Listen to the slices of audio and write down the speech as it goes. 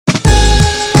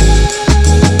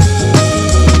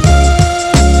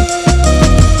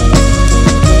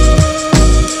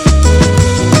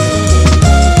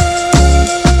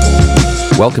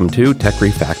Welcome to Tech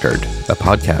Refactored, a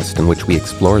podcast in which we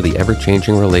explore the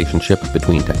ever-changing relationship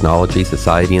between technology,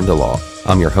 society, and the law.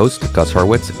 I'm your host, Gus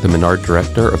Horwitz, the Menard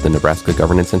Director of the Nebraska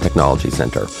Governance and Technology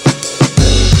Center.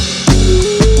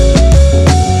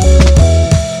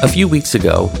 A few weeks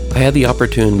ago, I had the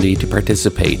opportunity to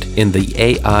participate in the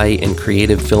AI and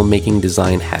Creative Filmmaking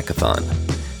Design Hackathon.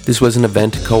 This was an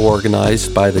event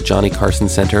co-organized by the Johnny Carson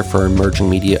Center for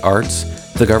Emerging Media Arts,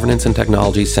 the Governance and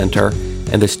Technology Center,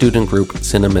 and the student group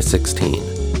Cinema 16.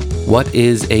 What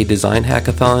is a design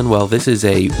hackathon? Well, this is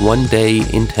a one-day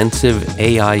intensive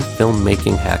AI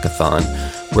filmmaking hackathon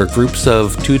where groups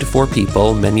of 2 to 4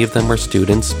 people, many of them were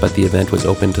students, but the event was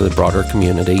open to the broader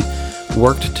community,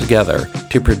 worked together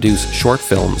to produce short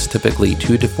films, typically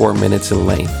 2 to 4 minutes in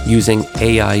length, using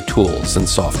AI tools and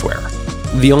software.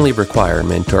 The only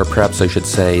requirement, or perhaps I should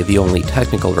say the only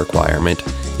technical requirement,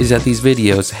 is that these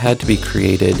videos had to be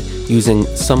created using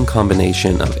some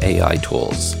combination of AI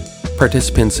tools.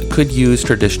 Participants could use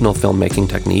traditional filmmaking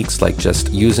techniques like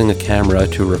just using a camera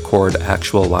to record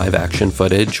actual live-action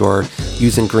footage or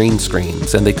using green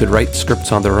screens, and they could write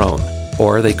scripts on their own.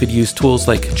 Or they could use tools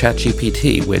like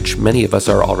ChatGPT, which many of us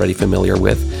are already familiar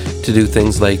with, to do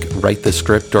things like write the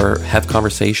script or have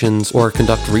conversations or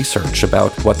conduct research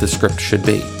about what the script should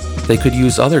be. They could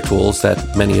use other tools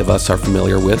that many of us are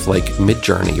familiar with, like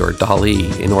Midjourney or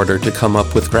DALL-E, in order to come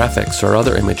up with graphics or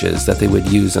other images that they would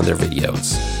use in their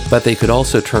videos. But they could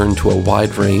also turn to a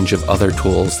wide range of other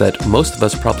tools that most of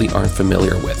us probably aren't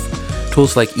familiar with.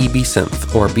 Tools like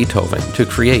EBSynth or Beethoven to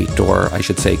create, or I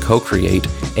should say co-create,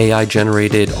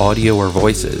 AI-generated audio or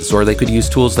voices, or they could use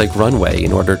tools like Runway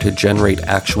in order to generate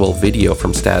actual video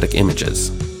from static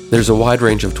images. There's a wide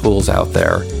range of tools out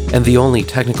there, and the only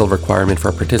technical requirement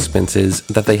for participants is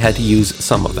that they had to use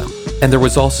some of them. And there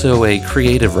was also a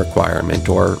creative requirement,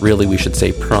 or really we should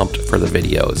say prompt for the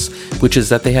videos, which is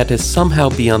that they had to somehow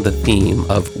be on the theme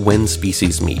of when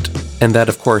species meet. And that,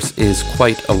 of course, is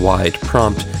quite a wide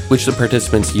prompt, which the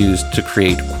participants used to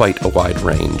create quite a wide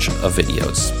range of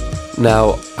videos.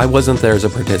 Now, I wasn't there as a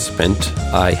participant.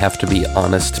 I have to be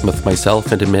honest with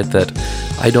myself and admit that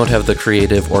I don't have the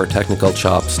creative or technical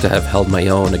chops to have held my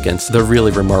own against the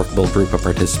really remarkable group of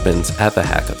participants at the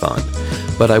hackathon.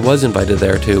 But I was invited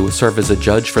there to serve as a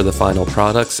judge for the final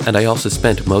products, and I also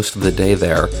spent most of the day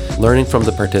there learning from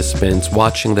the participants,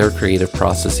 watching their creative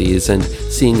processes, and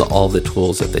seeing all the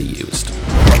tools that they used.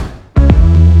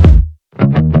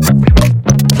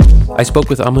 I spoke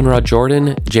with Amun-Ra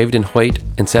Jordan, Javedan Hoyt,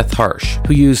 and Seth Harsh,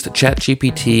 who used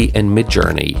ChatGPT and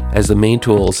Midjourney as the main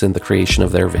tools in the creation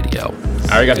of their video.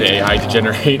 I already got the AI to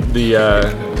generate the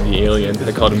alien.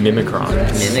 They call it a Mimicron.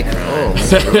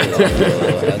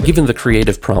 Given the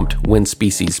creative prompt, when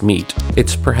species meet,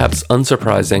 it's perhaps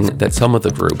unsurprising that some of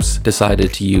the groups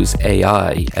decided to use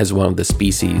AI as one of the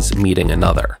species meeting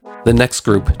another. The next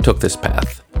group took this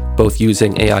path, both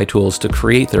using AI tools to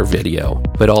create their video,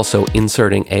 but also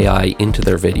inserting AI into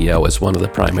their video as one of the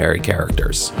primary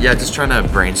characters. Yeah, just trying to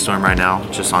brainstorm right now,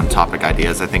 just on topic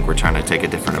ideas. I think we're trying to take a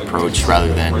different approach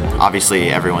rather than, obviously,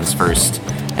 everyone's first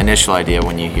initial idea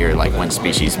when you hear, like, when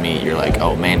species meet, you're like,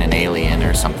 oh, man and alien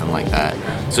or something like that.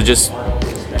 So just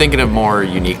thinking of more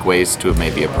unique ways to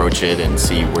maybe approach it and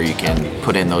see where you can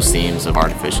put in those themes of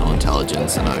artificial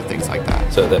intelligence and other things like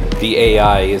that. So that the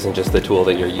AI isn't just the tool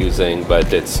that you're using,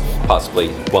 but it's possibly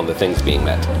one of the things being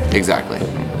met. Exactly.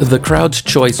 The Crowd's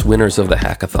Choice winners of the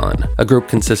hackathon, a group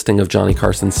consisting of Johnny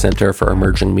Carson Center for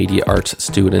Emerging Media Arts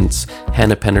students,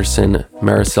 Hannah Penderson,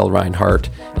 Maricel Reinhardt,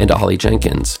 and Ollie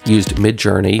Jenkins, used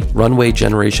Midjourney, Runway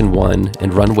Generation 1,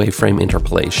 and Runway Frame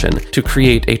Interpolation to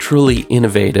create a truly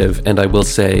innovative, and I will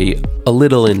say, a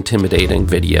little intimidating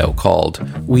video called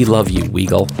We Love You,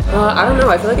 Weagle. I don't know,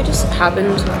 I feel like it just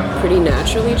happened pretty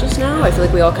naturally just now. I feel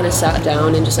like we all kind of sat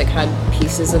down and just like had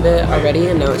pieces of it already,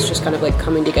 and now it's just kind of like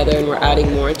coming together and we're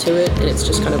adding more to it, and it's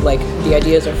just kind of like the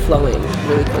ideas are flowing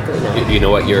really quickly now. You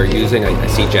know what you're using? I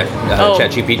see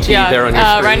ChatGPT there on your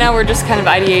screen. Right now we're just kind of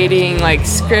ideating like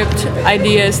script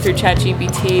ideas through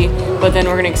ChatGPT, but then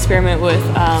we're going to experiment with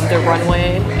the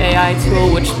Runway AI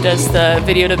tool, which does the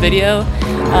video-to-video,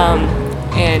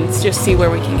 and just see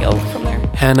where we can go from there.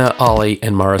 Hannah, Ollie,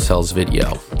 and Maricel's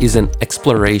video is an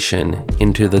exploration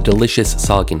into the delicious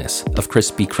sogginess of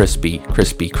crispy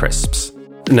crisps.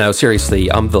 Now,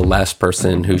 seriously, I'm the last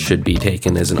person who should be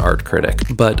taken as an art critic,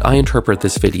 but I interpret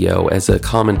this video as a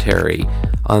commentary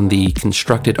on the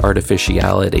constructed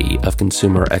artificiality of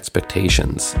consumer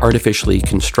expectations, artificially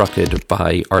constructed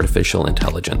by artificial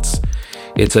intelligence.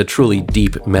 It's a truly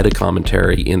deep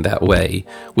meta-commentary in that way,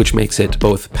 which makes it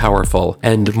both powerful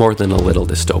and more than a little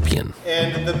dystopian.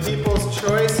 And the People's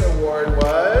Choice Award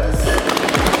was...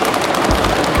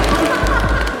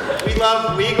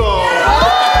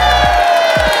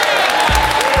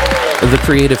 The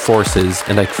creative forces,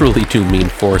 and I truly do mean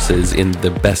forces in the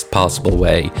best possible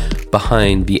way,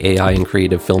 behind the AI and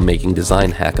Creative Filmmaking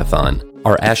Design Hackathon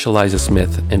are Ash Eliza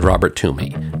Smith and Robert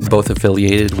Toomey, both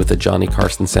affiliated with the Johnny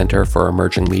Carson Center for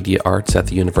Emerging Media Arts at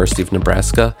the University of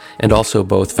Nebraska, and also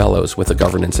both fellows with the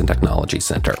Governance and Technology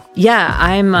Center. Yeah,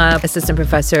 I'm an assistant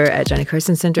professor at Johnny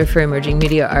Carson Center for Emerging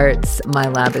Media Arts. My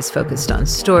lab is focused on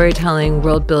storytelling,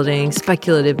 world building,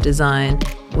 speculative design,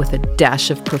 with a dash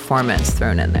of performance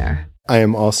thrown in there. I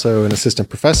am also an assistant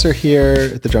professor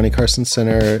here at the Johnny Carson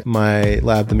Center. My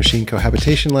lab, the Machine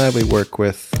Cohabitation Lab, we work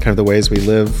with kind of the ways we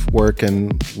live, work,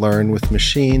 and learn with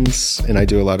machines. And I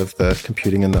do a lot of the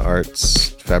computing and the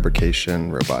arts,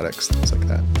 fabrication, robotics, things like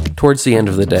that. Towards the end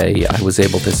of the day, I was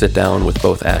able to sit down with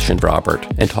both Ash and Robert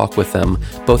and talk with them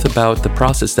both about the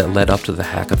process that led up to the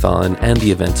hackathon and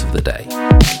the events of the day.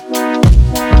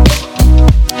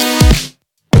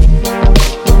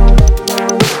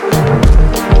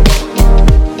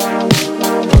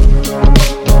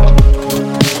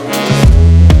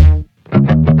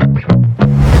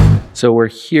 So we're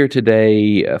here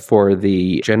today for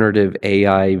the Generative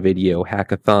AI Video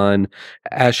Hackathon.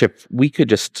 Ash, if we could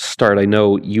just start, I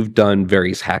know you've done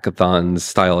various hackathon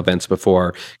style events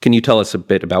before. Can you tell us a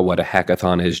bit about what a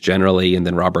hackathon is generally? And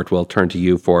then Robert, will turn to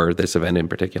you for this event in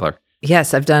particular.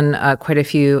 Yes, I've done quite a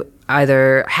few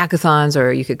either hackathons,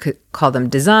 or you could call them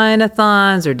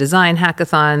design-a-thons or design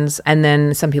hackathons. And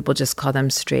then some people just call them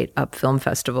straight up film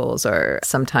festivals, or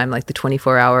sometime like the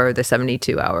 24-hour or the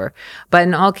 72-hour. But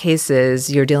in all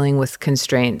cases, you're dealing with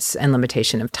constraints and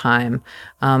limitation of time.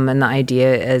 And the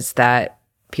idea is that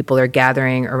people are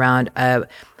gathering around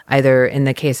either in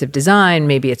the case of design,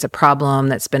 maybe it's a problem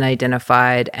that's been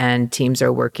identified and teams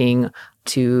are working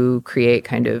to create,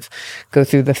 kind of go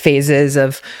through the phases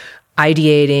of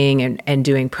ideating and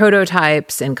doing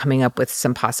prototypes and coming up with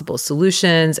some possible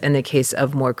solutions in the case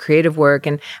of more creative work.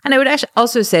 And I would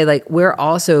also say, like, we're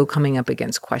also coming up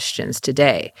against questions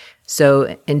today.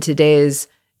 So in today's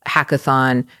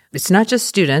hackathon, it's not just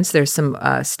students. There's some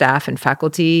staff and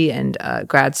faculty and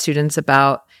grad students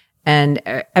about, and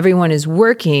everyone is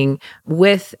working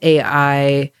with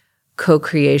AI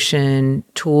co-creation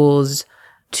tools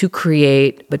to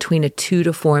create between a 2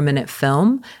 to 4 minute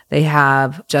film. They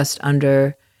have just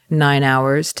under 9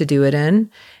 hours to do it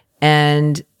in.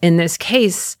 And in this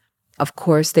case, of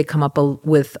course, they come up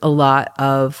with a lot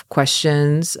of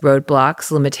questions, roadblocks,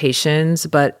 limitations,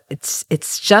 but it's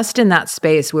just in that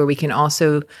space where we can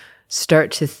also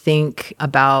start to think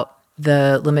about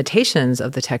the limitations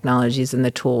of the technologies and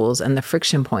the tools and the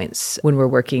friction points when we're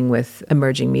working with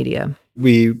emerging media.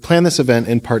 We plan this event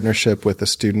in partnership with a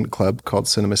student club called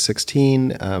Cinema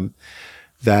 16.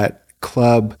 That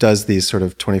club does these sort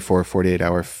of 24,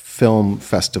 48-hour film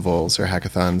festivals or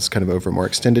hackathons kind of over a more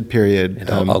extended period. And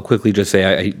I'll quickly just say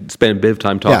I spent a bit of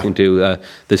time talking to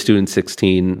the Cinema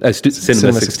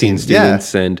 16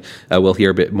 students, and we'll hear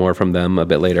a bit more from them a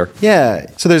bit later. Yeah.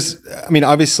 So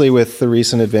obviously with the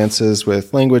recent advances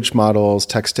with language models,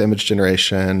 text-to-image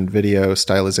generation, video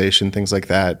stylization, things like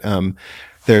that,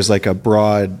 there's like a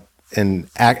broad and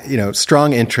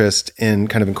strong interest in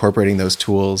kind of incorporating those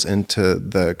tools into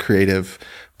the creative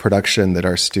production that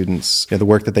our students, the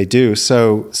work that they do.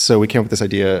 So we came up with this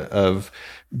idea of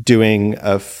doing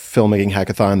a filmmaking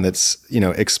hackathon that's,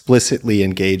 explicitly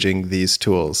engaging these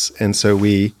tools. And so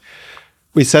we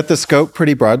set the scope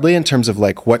pretty broadly in terms of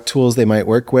like what tools they might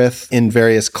work with. In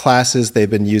various classes, they've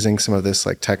been using some of this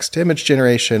like text to image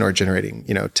generation or generating,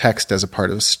 text as a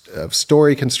part of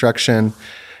story construction.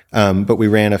 But we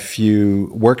ran a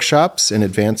few workshops in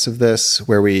advance of this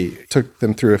where we took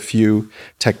them through a few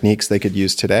techniques they could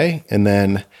use today, and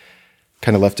then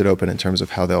kind of left it open in terms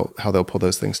of how they'll pull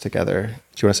those things together.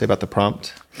 Do you want to say about the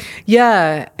prompt?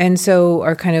 Yeah. And so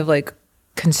our kind of like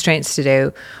constraints today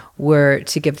were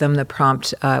to give them the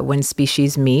prompt, When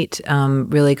Species Meet,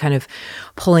 really kind of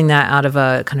pulling that out of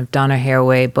a kind of Donna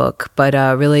Haraway book, but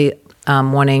really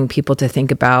wanting people to think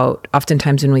about,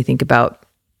 oftentimes when we think about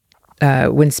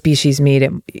when species meet,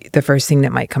 the first thing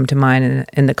that might come to mind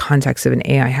in the context of an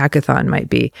AI hackathon might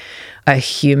be a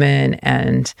human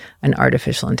and an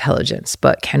artificial intelligence.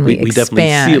 But can we expand? We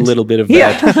definitely see a little bit of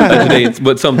that today. It's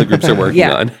what some of the groups are working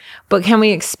on. But can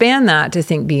we expand that to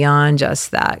think beyond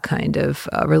just that kind of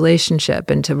relationship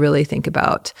and to really think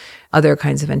about other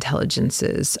kinds of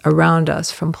intelligences around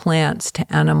us, from plants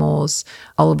to animals,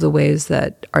 all of the ways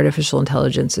that artificial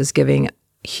intelligence is giving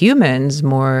humans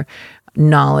more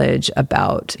knowledge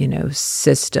about,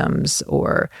 systems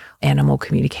or animal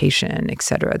communication, et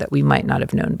cetera, that we might not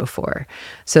have known before.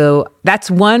 So that's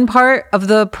one part of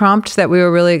the prompt that we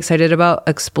were really excited about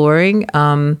exploring.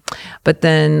 But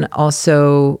then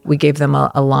also we gave them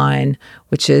a line,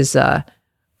 which is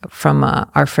from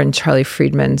our friend Charlie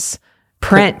Friedman's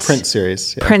print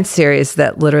series. Yeah. Print series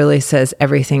that literally says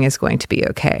everything is going to be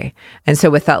okay. And so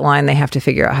with that line, they have to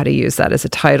figure out how to use that as a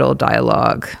title,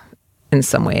 dialogue in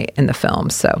some way in the film.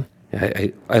 So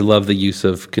I love the use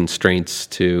of constraints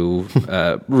to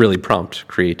really prompt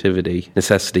creativity.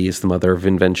 Necessity is the mother of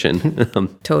invention.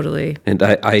 Totally. And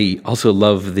I also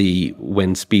love the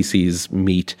when species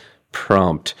meet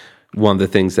prompt. One of the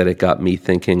things that it got me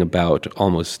thinking about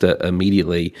almost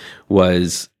immediately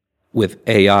was with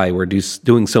AI, we're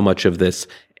doing so much of this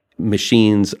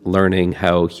machines learning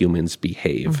how humans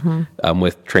behave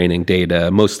with training data,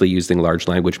 mostly using large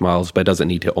language models, but it doesn't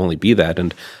need to only be that.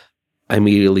 And I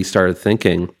immediately started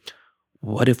thinking,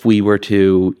 what if we were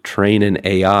to train an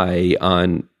AI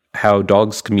on how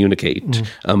dogs communicate,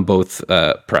 both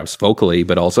perhaps vocally,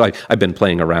 but also I've been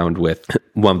playing around with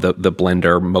one of the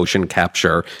Blender motion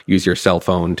capture, use your cell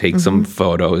phone, take some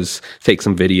photos, take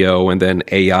some video, and then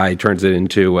AI turns it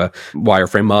into a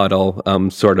wireframe model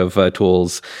sort of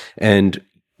tools. And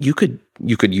you could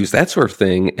use that sort of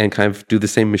thing and kind of do the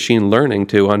same machine learning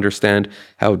to understand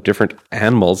how different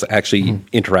animals actually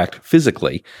interact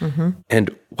physically.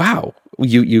 And wow,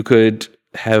 you could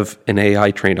have an AI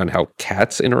trained on how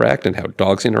cats interact and how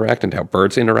dogs interact and how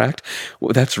birds interact.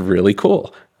 Well, that's really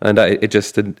cool. And it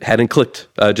just hadn't clicked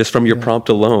just from your prompt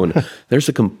alone. There's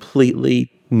a completely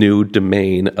new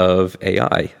domain of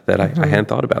AI that I hadn't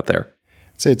thought about there.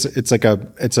 So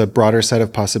it's a broader set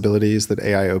of possibilities that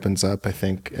AI opens up. I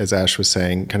think, as Ash was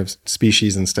saying, kind of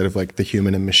species instead of like the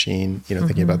human and machine,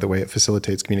 thinking about the way it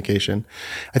facilitates communication.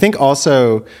 I think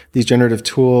also these generative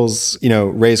tools,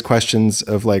 raise questions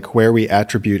of like where we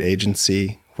attribute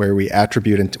agency, where we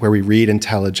read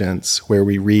intelligence, where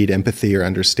we read empathy or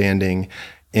understanding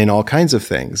in all kinds of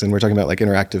things. And we're talking about like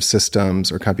interactive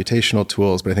systems or computational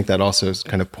tools, but I think that also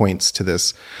kind of points to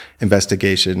this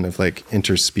investigation of like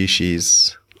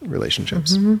interspecies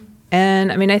relationships.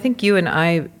 And I mean, I think you and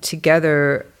I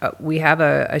together, we have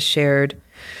a shared,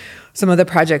 some of the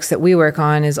projects that we work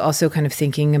on is also kind of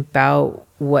thinking about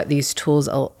what these tools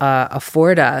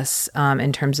afford us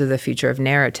in terms of the future of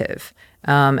narrative.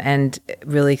 And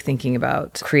really thinking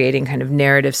about creating kind of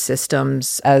narrative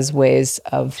systems as ways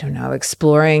of,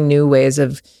 exploring new ways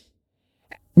of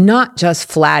not just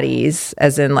flatties,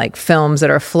 as in like films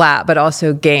that are flat, but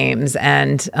also games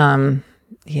and,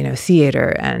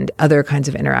 theater and other kinds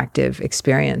of interactive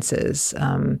experiences.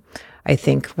 I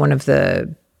think one of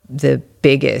the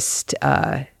biggest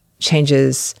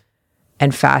changes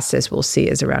and fastest we'll see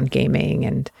is around gaming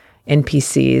and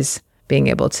NPCs being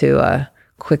able to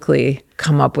quickly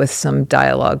come up with some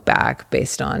dialogue back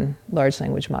based on large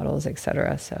language models, et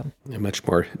cetera. So a much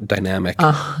more dynamic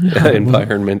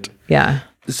environment. Yeah.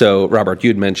 So, Robert,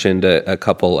 you'd mentioned a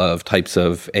couple of types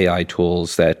of AI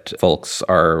tools that folks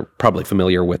are probably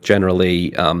familiar with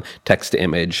generally, text to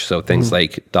image. So things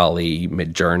like DALL-E,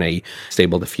 Midjourney,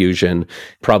 Stable Diffusion.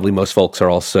 Probably most folks are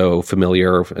also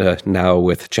familiar now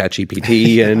with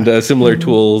ChatGPT and similar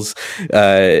tools.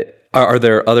 Are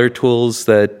there other tools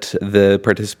that the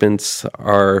participants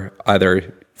are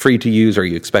either free to use or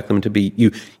you expect them to be, you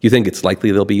think it's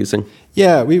likely they'll be using?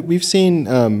 Yeah, we've seen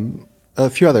a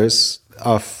few others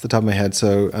off the top of my head.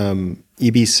 So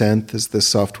EBSynth is the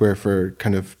software for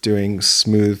kind of doing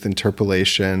smooth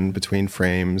interpolation between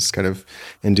frames, kind of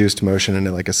induced motion in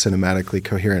like a cinematically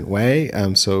coherent way.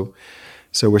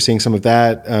 So we're seeing some of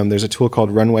that. There's a tool called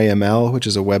Runway ML, which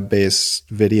is a web-based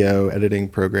video editing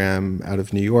program out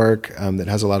of New York that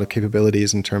has a lot of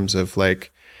capabilities in terms of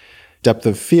like depth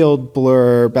of field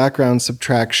blur, background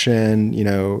subtraction.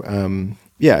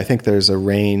 I think there's a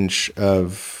range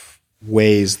of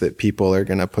ways that people are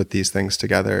going to put these things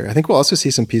together. I think we'll also see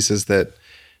some pieces that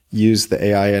use the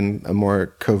AI in a more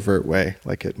covert way,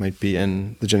 like it might be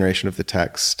in the generation of the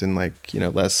text and like,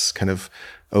 less kind of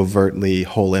overtly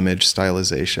whole image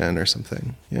stylization or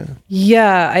something.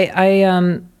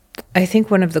 I think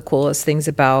one of the coolest things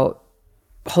about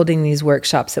holding these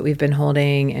workshops that we've been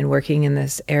holding and working in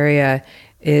this area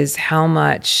is how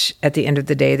much at the end of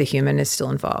the day the human is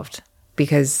still involved,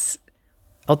 because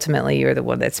ultimately you're the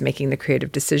one that's making the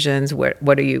creative decisions. Where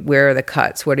are the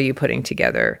cuts? What are you putting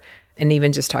together? And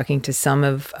even just talking to some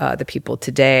of the people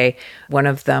today, one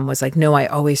of them was like, no, I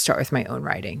always start with my own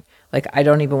writing. Like, I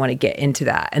don't even want to get into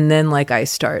that. And then like I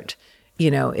start,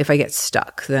 if I get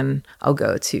stuck, then I'll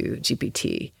go to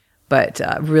GPT. But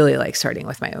really like starting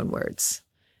with my own words.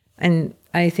 And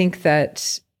I think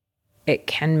that it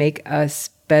can make us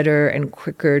better and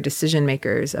quicker decision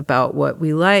makers about what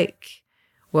we like,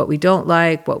 what we don't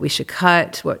like, what we should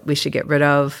cut, what we should get rid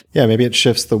of. Yeah, maybe it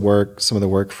shifts some of the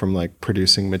work from like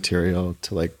producing material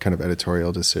to like kind of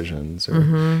editorial decisions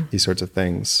or these sorts of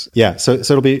things. Yeah, so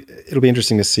it'll be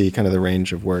interesting to see kind of the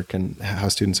range of work and how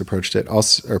students approached it,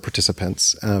 also or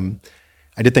participants.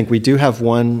 I did think we do have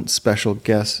one special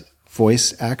guest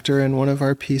voice actor in one of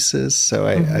our pieces, so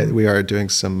we are doing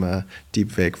some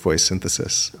deep fake voice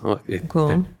synthesis. Oh,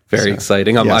 Cool. Very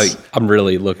exciting. Yes. I'm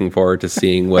really looking forward to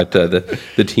seeing what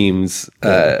the teams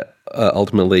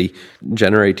ultimately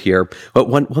generate here. But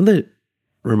one of the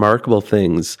remarkable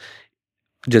things,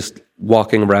 just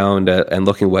walking around and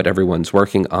looking at what everyone's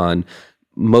working on,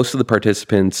 most of the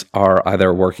participants are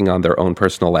either working on their own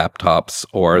personal laptops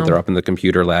or they're up in the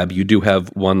computer lab. You do have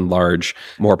one large,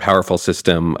 more powerful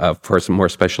system for some more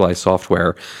specialized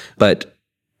software, but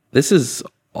this is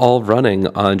all running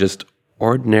on just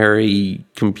ordinary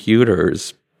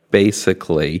computers,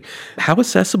 basically. How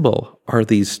accessible are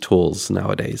these tools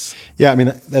nowadays? Yeah, I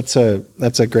mean, that's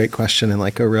a great question and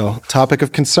like a real topic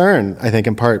of concern, I think,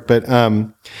 in part. But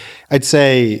I'd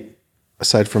say,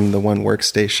 aside from the one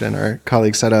workstation our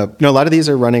colleagues set up, a lot of these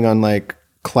are running on like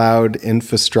cloud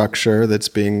infrastructure that's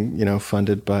being,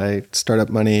 funded by startup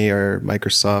money or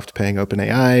Microsoft paying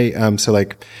OpenAI. So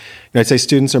like, I'd say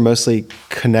students are mostly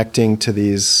connecting to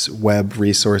these web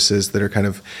resources that are kind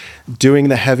of doing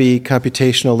the heavy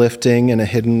computational lifting in a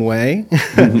hidden way.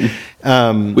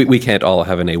 We can't all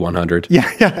have an A100. Yeah.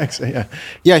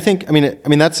 I think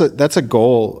that's a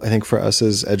goal, I think, for us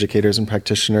as educators and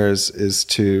practitioners, is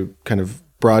to kind of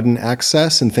broaden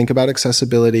access and think about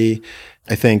accessibility.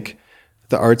 I think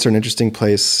the arts are an interesting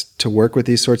place to work with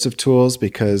these sorts of tools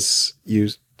because you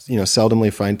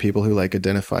seldomly find people who like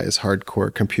identify as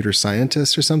hardcore computer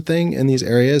scientists or something in these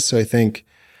areas. So I think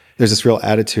there's this real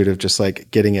attitude of just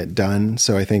like getting it done.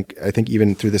 So I think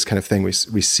even through this kind of thing, we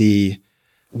see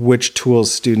which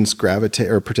tools students gravitate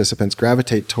or participants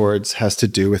gravitate towards has to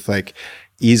do with like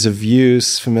ease of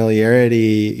use,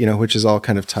 familiarity, which is all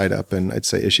kind of tied up in, I'd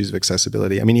say, issues of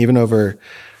accessibility. I mean, even over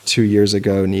 2 years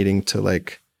ago, needing to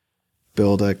like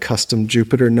build a custom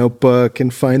Jupyter notebook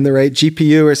and find the right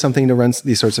GPU or something to run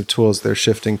these sorts of tools, they're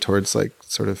shifting towards like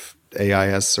sort of AI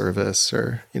as service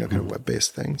or, kind of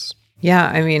web-based things. Yeah,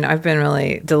 I mean, I've been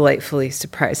really delightfully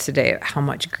surprised today at how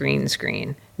much green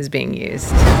screen is being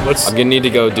used. I'm gonna need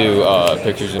to go do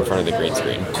pictures in front of the green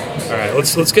screen. All right,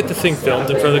 let's get the thing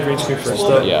filmed in front of the green screen first,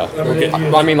 though. Yeah,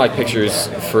 I mean like pictures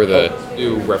for the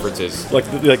new references. Like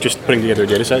just putting together a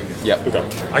data set. Yeah.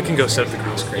 Okay. I can go set up the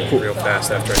green screen real fast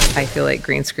after. I feel like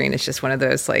green screen is just one of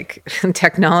those like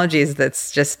technologies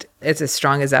that's just it's as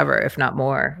strong as ever, if not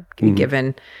more,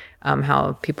 given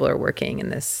how people are working in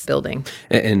this building.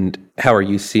 And how are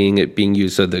you seeing it being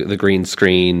used? So the green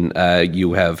screen,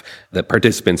 you have the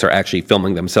participants are actually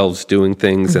filming themselves doing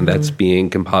things, and that's being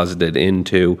composited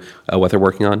into what they're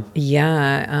working on?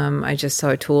 Yeah, I just saw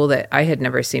a tool that I had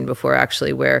never seen before,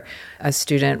 actually, where a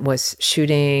student was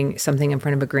shooting something in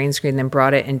front of a green screen, then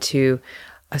brought it into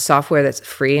a software that's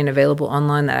free and available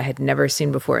online that I had never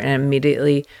seen before, and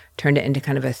immediately turned it into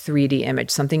kind of a 3D image,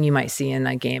 something you might see in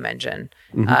a game engine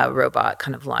robot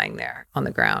kind of lying there on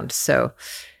the ground. So,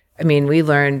 I mean, we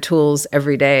learn tools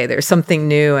every day. There's something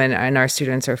new, and our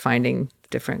students are finding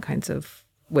different kinds of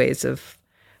ways of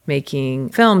making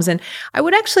films. And I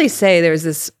would actually say there's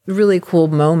this really cool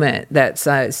moment that's,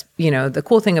 the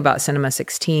cool thing about Cinema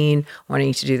 16,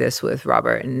 wanting to do this with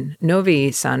Robert and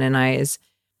Novi-san and I, is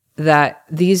that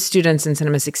these students in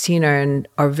Cinema 16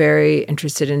 are very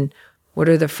interested in what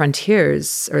are the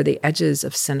frontiers or the edges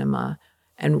of cinema.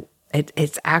 And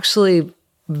it's actually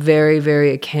very,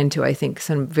 very akin to, I think,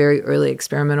 some very early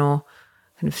experimental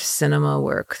kind of cinema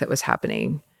work that was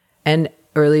happening, and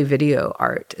early video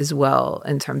art as well,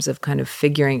 in terms of kind of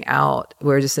figuring out,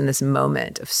 we're just in this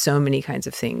moment of so many kinds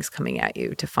of things coming at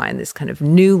you to find this kind of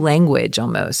new language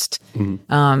almost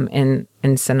in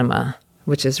cinema,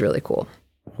 which is really cool.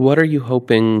 What are you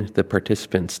hoping the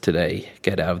participants today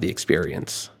get out of the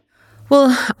experience?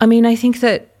 Well, I mean, I think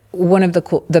that one of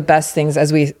the best things,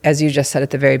 as you just said at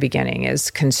the very beginning,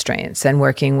 is constraints and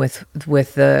working with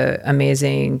the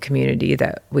amazing community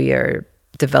that we are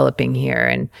developing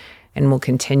here and will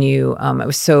continue. It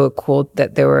was so cool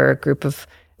that there were a group of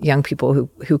young people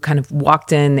who kind of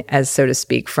walked in, as so to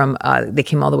speak, from they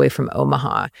came all the way from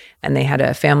Omaha, and they had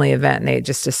a family event, and they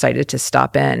just decided to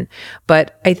stop in.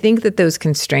 But I think that those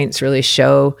constraints really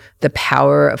show the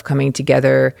power of coming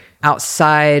together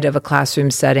outside of a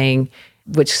classroom setting,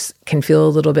 which can feel a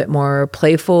little bit more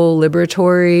playful,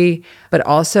 liberatory, but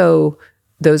also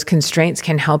those constraints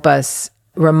can help us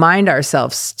remind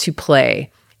ourselves to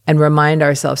play and remind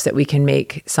ourselves that we can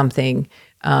make something.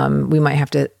 We might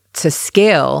have to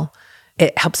scale.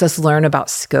 It helps us learn about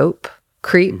scope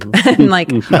creep and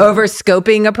like over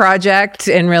scoping a project.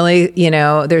 And really,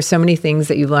 there's so many things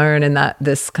that you learn in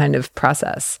this kind of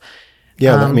process.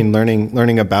 Yeah. I mean,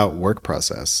 learning about work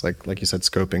process, like you said,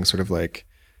 scoping, sort of like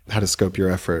how to scope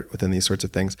your effort within these sorts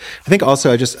of things. I think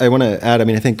also I want to add, I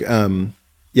mean, I think,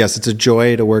 yes, it's a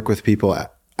joy to work with people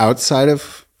outside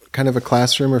of kind of a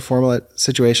classroom or formal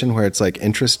situation where it's like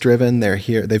interest driven. They're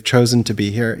here, they've chosen to be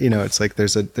here. It's like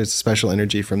there's a special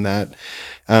energy from that.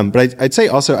 But I'd say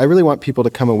also, I really want people to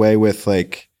come away with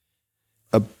like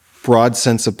a broad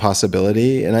sense of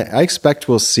possibility. And I expect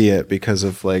we'll see it because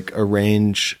of like a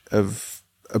range of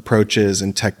approaches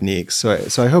and techniques.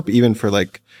 So I hope even for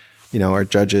like, our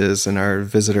judges and our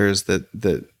visitors that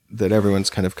everyone's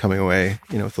kind of coming away,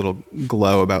 with a little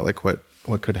glow about like what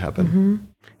could happen. Mm-hmm.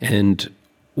 And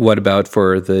what about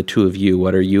for the two of you?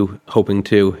 What are you hoping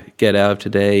to get out of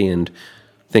today, and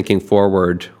thinking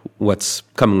forward, what's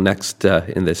coming next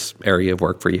in this area of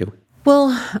work for you?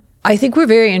 Well, I think we're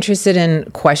very interested in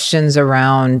questions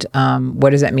around what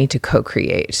does that mean to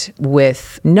co-create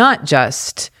with not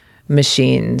just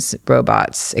machines,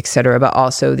 robots, et cetera, but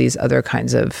also these other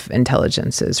kinds of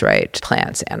intelligences, right?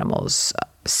 Plants, animals,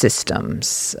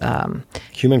 systems.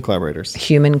 Human collaborators.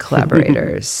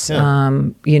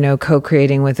 Yeah.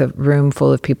 Co-creating with a room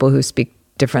full of people who speak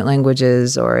different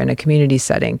languages or in a community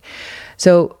setting.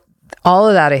 So all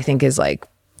of that, I think, is like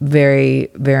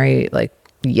very, very like,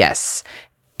 yes.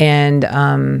 And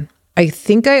I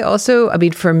think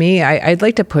for me, I'd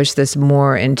like to push this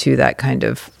more into that kind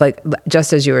of like,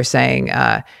 just as you were saying,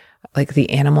 like the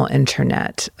animal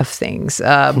internet of things.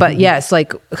 But yes,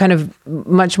 like kind of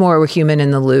much more human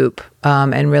in the loop,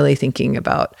 and really thinking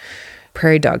about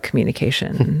prairie dog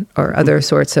communication or other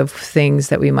sorts of things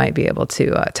that we might be able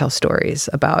to tell stories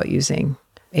about using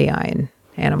AI and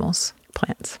animals,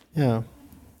 plants. Yeah.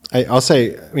 I'll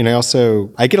say,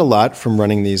 I get a lot from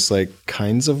running these like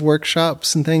kinds of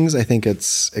workshops and things. I think it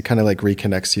kind of like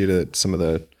reconnects you to some of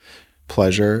the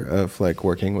pleasure of like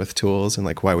working with tools and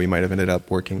like why we might have ended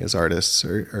up working as artists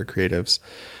or creatives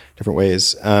different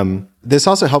ways. This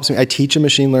also helps me. I teach a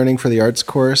machine learning for the arts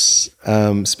course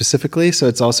specifically. So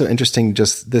it's also interesting,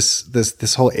 just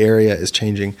this whole area is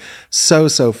changing so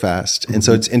fast. And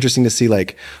so it's interesting to see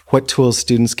like what tools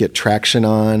students get traction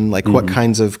on, like what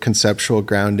kinds of conceptual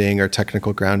grounding or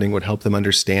technical grounding would help them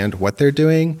understand what they're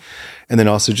doing. And then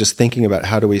also just thinking about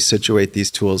how do we situate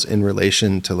these tools in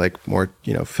relation to like more,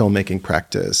 filmmaking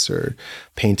practice or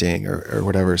painting or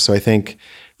whatever. So I think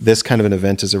this kind of an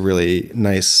event is a really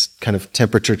nice kind of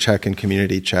temperature check and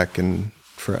community check and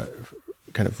for a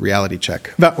kind of reality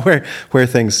check about where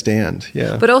things stand.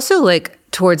 Yeah. But also like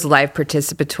towards live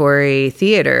participatory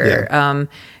theater.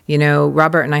 Yeah.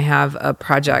 Robert and I have a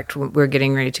project we're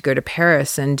getting ready to go to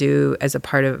Paris and do as a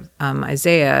part of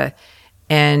Isaiah.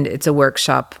 And it's a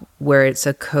workshop where it's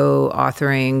a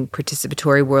co-authoring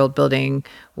participatory world building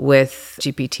with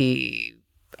GPT.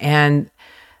 And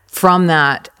from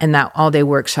that and that all-day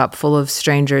workshop full of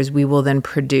strangers, we will then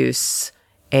produce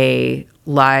a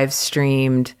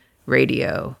live-streamed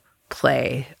radio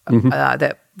play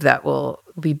that will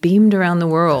be beamed around the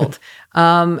world.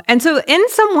 And so in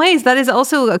some ways, that is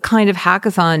also a kind of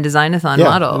hackathon, designathon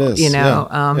model, it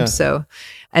is. So,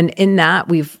 and in that,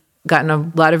 we've gotten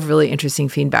a lot of really interesting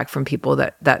feedback from people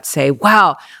that say,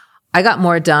 wow, I got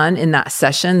more done in that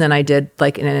session than I did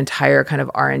like in an entire kind of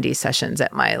R&D sessions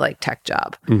at my like tech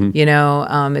job.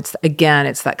 It's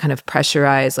that kind of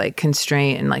pressurized like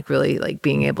constraint and like really like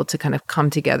being able to kind of come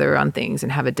together on things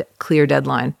and have a clear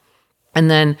deadline. And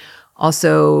then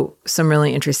also some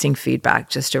really interesting feedback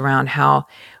just around how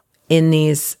in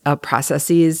these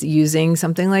processes using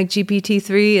something like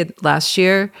GPT-3 last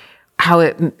year, how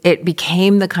it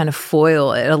became the kind of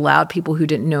foil. It allowed people who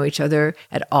didn't know each other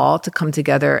at all to come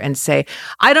together and say,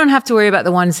 I don't have to worry about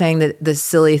the one saying the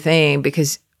silly thing,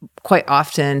 because quite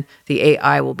often the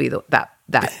AI will be that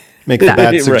make the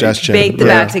bad suggestion. Make the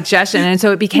bad suggestion. And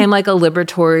so it became like a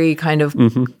liberatory kind of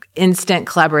instant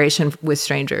collaboration with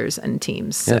strangers and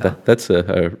teams. So. Yeah, that's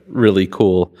a really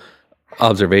cool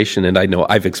observation, and I know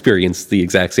I've experienced the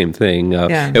exact same thing.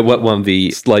 One of the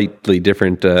slightly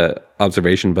different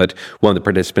observation, but one of the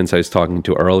participants I was talking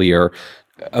to earlier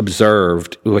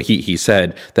observed, he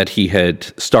said that he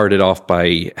had started off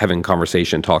by having a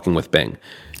conversation talking with Bing.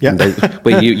 Yeah.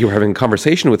 But you were having a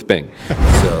conversation with Bing.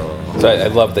 So I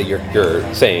love that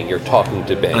you're saying you're talking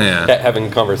to Bing, having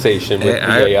a conversation with the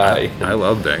AI. I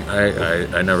love Bing.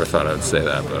 I never thought I would say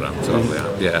that, but I'm totally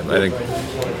I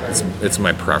think it's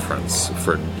my preference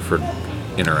for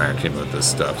interacting with this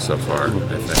stuff so far, I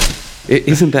think.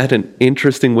 Isn't that an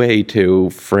interesting way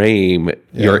to frame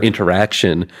your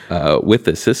interaction with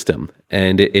the system?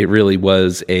 And it really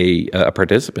was a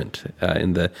participant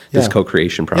in this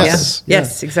co-creation process.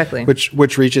 Yes, exactly.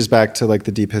 Which reaches back to like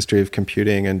the deep history of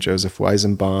computing and Joseph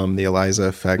Weizenbaum, the ELIZA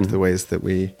effect, the ways that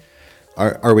we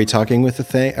are we talking with the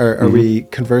thing, or are we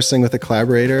conversing with a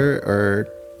collaborator, or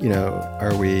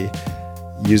are we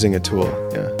using a tool?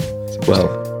 Yeah.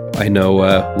 Well, I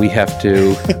know we have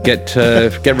to get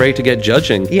ready to get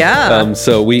judging. Yeah.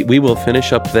 So we will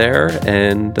finish up there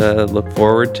and look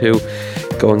forward to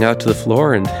going out to the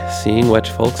floor and seeing what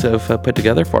folks have put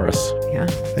together for us. Yeah.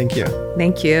 Thank you.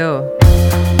 Thank you.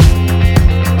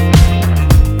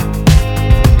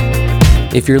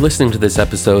 If you're listening to this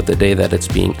episode the day that it's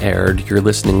being aired, you're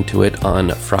listening to it on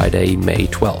Friday, May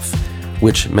 12th.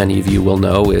 Which many of you will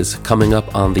know is coming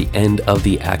up on the end of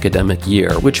the academic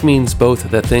year, which means both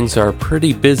that things are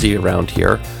pretty busy around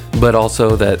here, but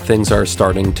also that things are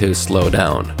starting to slow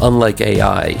down. Unlike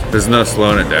AI, There's no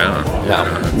slowing it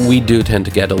down. we do tend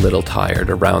to get a little tired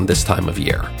around this time of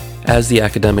year. As the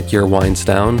academic year winds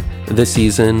down, this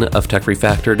season of Tech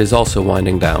Refactored is also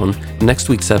winding down. Next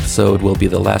week's episode will be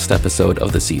the last episode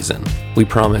of the season. We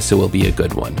promise it will be a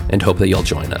good one, and hope that you'll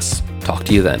join us. Talk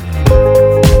to you then.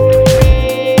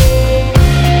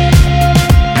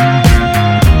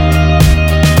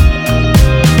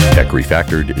 Tech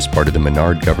Refactored is part of the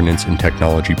Menard Governance and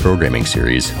Technology Programming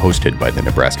Series hosted by the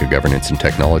Nebraska Governance and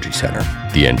Technology Center.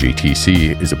 The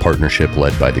NGTC is a partnership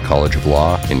led by the College of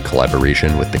Law in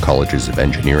collaboration with the Colleges of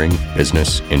Engineering,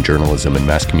 Business, and Journalism and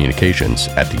Mass Communications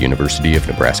at the University of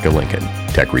Nebraska-Lincoln.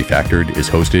 Tech Refactored is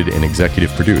hosted and executive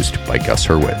produced by Gus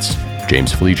Hurwitz.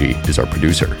 James Fleege is our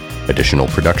producer. Additional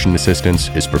production assistance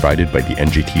is provided by the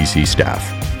NGTC staff.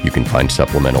 You can find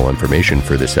supplemental information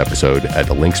for this episode at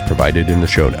the links provided in the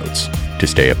show notes. To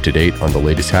stay up to date on the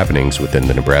latest happenings within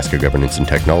the Nebraska Governance and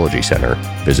Technology Center,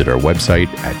 visit our website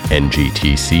at ngtc.unl.edu.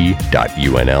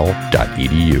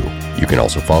 You can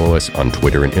also follow us on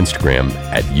Twitter and Instagram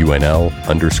at UNL_NGTC.